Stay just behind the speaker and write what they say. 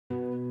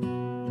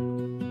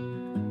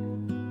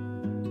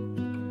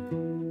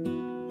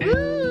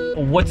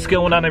What's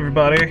going on,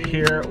 everybody?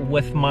 Here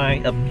with my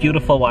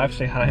beautiful wife.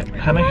 Say hi,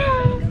 honey.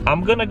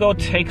 I'm gonna go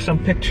take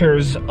some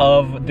pictures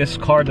of this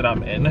car that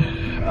I'm in.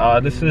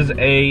 This is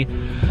a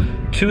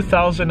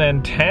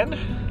 2010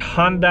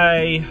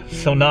 Hyundai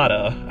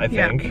Sonata, I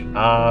think.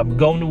 Yeah.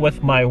 Going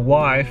with my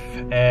wife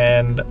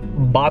and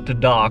bought the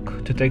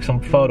dock to take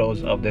some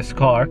photos of this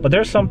car. But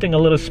there's something a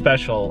little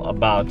special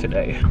about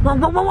today. Whoa,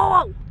 whoa, whoa, whoa,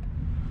 whoa!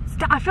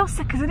 Stop. I feel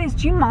sick as it is.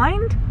 Do you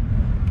mind?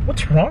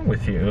 What's wrong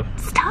with you?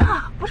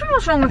 Stop!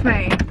 What's wrong with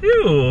me?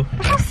 Ew!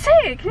 I feel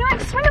sick. Can you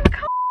like swing at the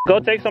car? Go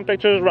take some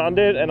pictures around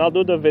it and I'll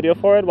do the video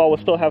for it while we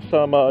still have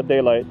some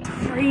daylight. It's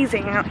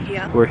freezing out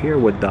here. We're here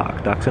with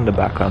Doc. Doc's in the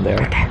background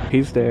there.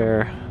 He's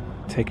there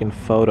taking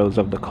photos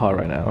of the car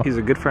right now. He's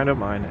a good friend of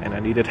mine and I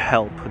needed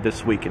help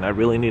this week and I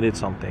really needed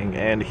something,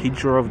 and he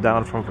drove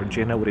down from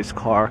Virginia with his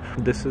car.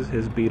 This is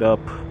his beat up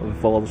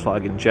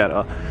Volkswagen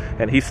Jetta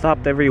and he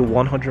stopped every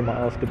 100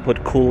 miles to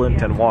put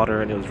coolant and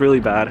water, and it was really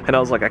bad, and I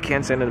was like, I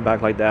can't send it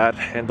back like that.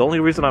 And the only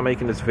reason I'm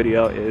making this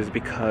video is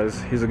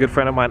because he's a good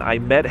friend of mine. I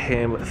met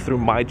him through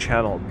my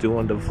channel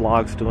doing the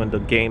vlogs, doing the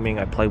gaming.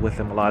 I play with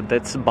him a lot.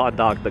 That's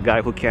Doc, the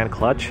guy who can't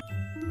clutch.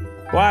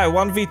 Why?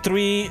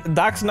 1v3,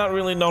 Doc's not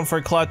really known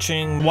for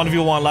clutching.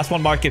 1v1, last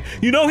one market.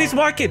 You know he's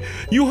market!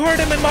 You heard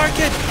him in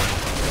market!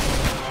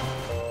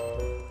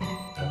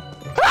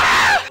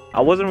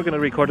 I wasn't gonna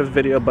record this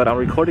video, but I'm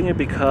recording it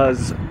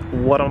because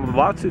what I'm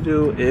about to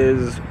do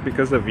is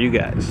because of you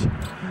guys.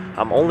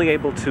 I'm only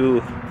able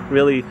to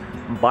really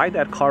buy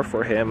that car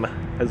for him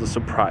as a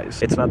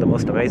surprise. It's not the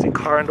most amazing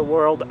car in the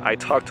world. I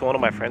talked to one of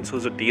my friends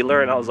who's a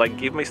dealer and I was like,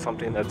 give me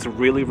something that's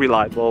really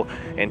reliable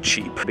and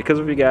cheap. Because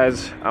of you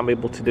guys, I'm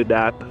able to do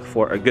that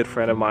for a good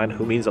friend of mine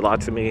who means a lot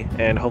to me,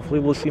 and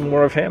hopefully we'll see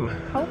more of him.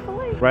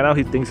 Hopefully. Right now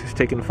he thinks he's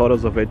taking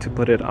photos of it to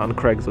put it on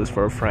Craigslist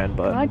for a friend,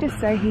 but... Can I just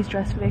say he's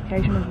dressed for the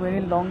occasion with really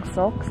long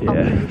socks? Yeah.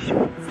 Really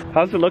shorts.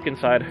 How's it look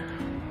inside?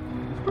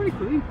 It's pretty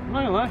clean. I'm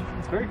not gonna lie,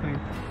 it's very clean.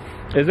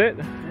 Is it?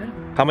 Yeah.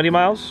 How many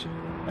miles?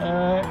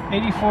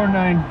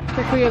 84.9.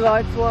 Check for your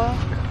lights work.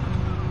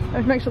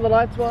 Let's make sure the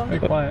lights work. Very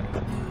quiet.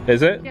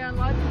 Is it? Yeah,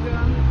 lights are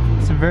good.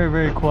 It's very,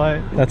 very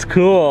quiet. That's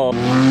cool.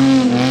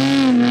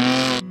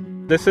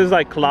 This is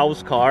like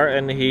Klaus' car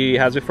and he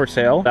has it for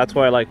sale. That's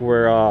why like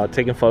we're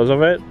taking photos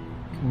of it.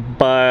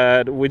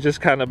 But we just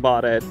kind of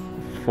bought it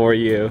for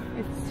you.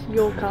 It's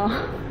your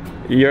car.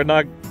 You're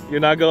not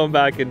going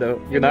back in the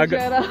you're not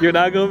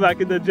going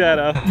back in the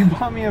Jetta. You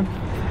bought me a...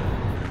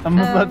 I'm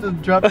about to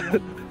drop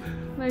it.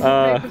 Maybe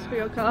papers for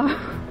your car.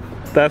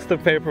 That's the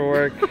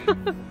paperwork.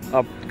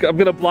 I'm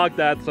gonna block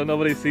that so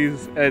nobody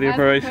sees any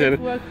information.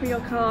 Paperwork for your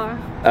car.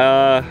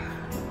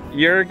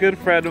 You're a good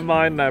friend of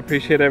mine and I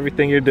appreciate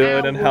everything you're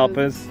doing and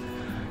helping us.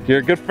 You're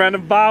a good friend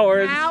of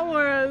ours.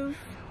 Ours.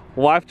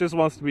 Wife just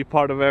wants to be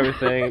part of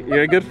everything.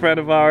 You're a good friend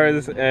of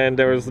ours and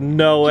there was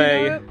no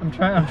way. I'm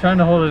trying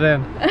to hold it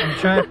in. I'm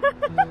trying.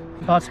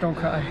 Bots don't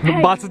cry.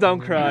 Hey. Bots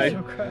don't cry.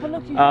 But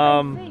look, you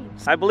have AC.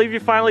 I believe you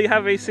finally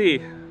have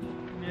AC.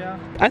 Yeah.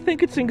 I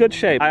think it's in good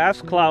shape. I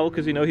asked Clau,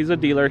 because you know he's a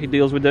dealer, he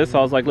deals with this. So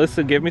I was like,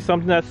 listen, give me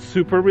something that's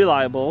super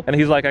reliable. And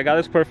he's like, I got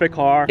this perfect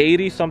car,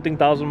 80-something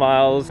thousand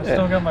miles. I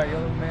still got my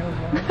yellow nails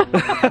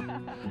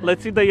on.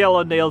 Let's see the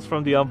yellow nails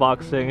from the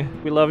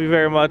unboxing. We love you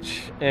very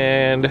much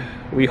and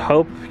we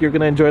hope you're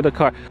gonna enjoy the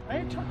car.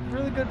 I took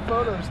really good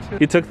photos too.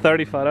 You took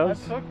 30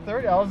 photos? I took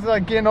 30. I was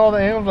like getting all the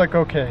angles, like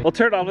okay. Well,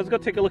 turn it on. Let's go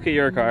take a look at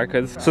your car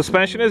because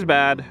suspension is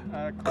bad.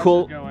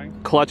 Clutch is going.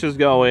 Clutch is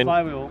going.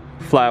 Flywheel.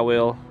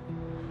 Flywheel.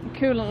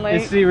 Coolant leak.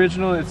 It's the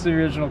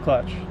original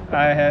clutch.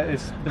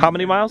 How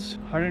many miles?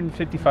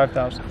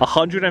 155,000.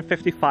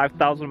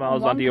 155,000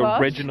 miles on the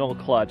original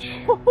clutch.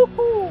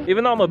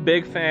 Even though I'm a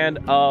big fan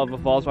of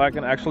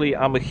Volkswagen, actually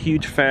I'm a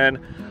huge fan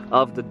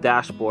of the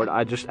dashboard.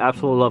 I just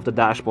absolutely love the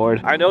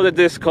dashboard. I know that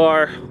this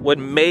car would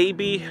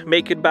maybe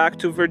make it back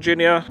to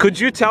Virginia. Could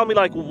you tell me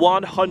like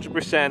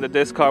 100% that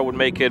this car would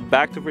make it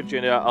back to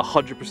Virginia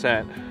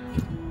 100%?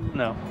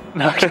 No.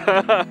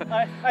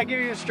 I give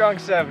you a strong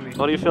 70.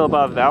 What do you feel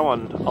about that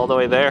one all the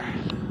way there? I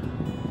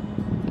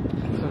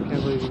can't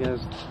believe you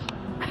guys.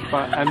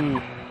 But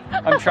I'm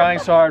trying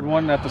so hard,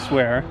 one, not to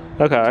swear.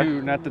 Okay.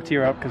 Two, not to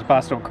tear up because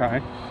bots don't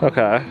cry.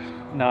 Okay.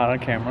 Not on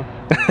camera.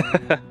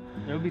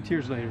 There'll be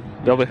tears later.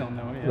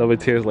 There'll be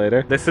tears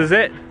later. This is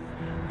it.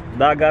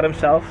 Doc got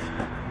himself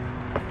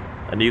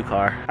a new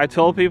car. I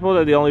told people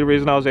that the only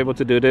reason I was able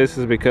to do this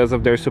is because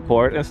of their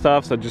support and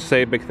stuff, so just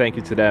say a big thank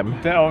you to them.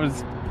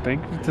 Thank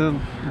you to the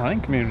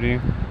line community.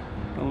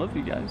 I love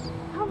you guys.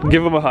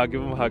 Give him a hug.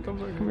 Give him a hug. Come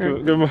here.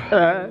 Give him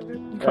a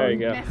there you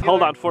go.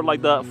 Hold on, for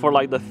like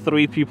the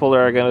 3 people that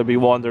are gonna be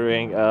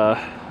wondering. I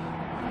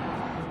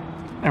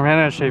ran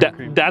out of shaving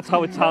cream. That's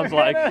how it sounds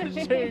like.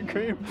 Shaving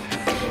cream.